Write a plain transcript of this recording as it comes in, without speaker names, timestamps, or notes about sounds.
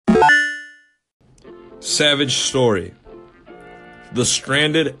Savage story. The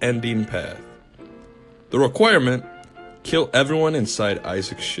stranded ending path. The requirement: kill everyone inside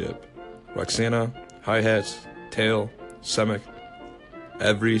Isaac's ship. Roxana, Hi-Hats, Tail, Semic,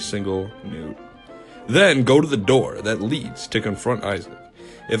 every single newt. Then go to the door that leads to confront Isaac.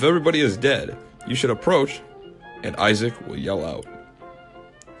 If everybody is dead, you should approach, and Isaac will yell out.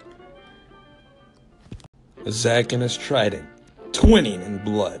 Zack and his trident, twinning in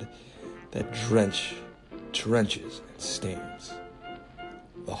blood that trenches and stains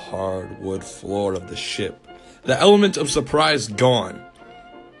the hard wood floor of the ship. The element of surprise gone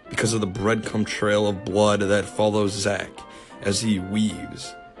because of the breadcrumb trail of blood that follows Zack as he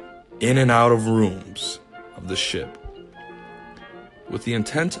weaves in and out of rooms of the ship with the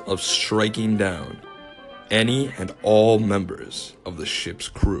intent of striking down any and all members of the ship's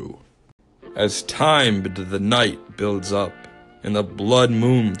crew. As time into the night builds up and the blood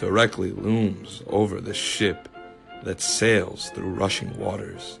moon directly looms over the ship that sails through rushing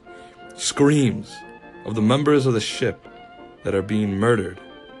waters, screams of the members of the ship that are being murdered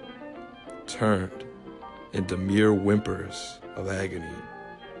turned into mere whimpers of agony.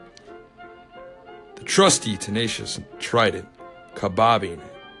 The trusty, tenacious trident kebabbing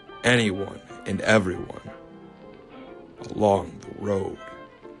anyone and everyone along the road.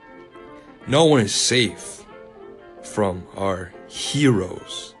 No one is safe from our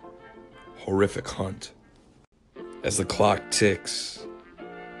hero's horrific hunt. As the clock ticks,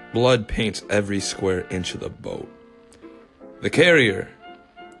 blood paints every square inch of the boat. The carrier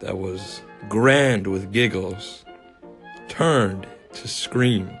that was grand with giggles turned to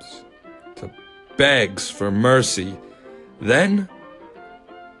screams, to begs for mercy, then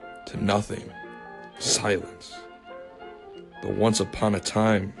to nothing, silence. The once upon a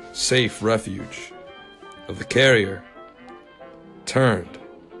time safe refuge of the carrier turned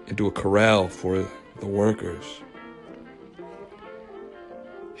into a corral for the workers,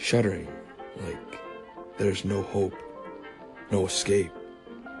 shuddering like there's no hope, no escape.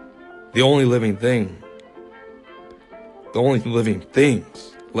 The only living things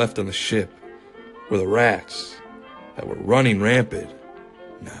left on the ship were the rats that were running rampant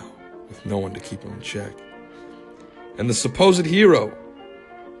now with no one to keep them in check. And the supposed hero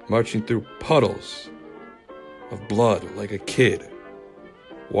marching through puddles of blood like a kid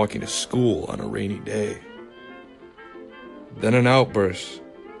walking to school on a rainy day. Then an outburst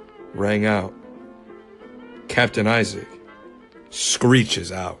rang out. Captain Isaac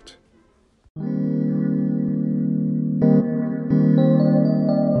screeches out.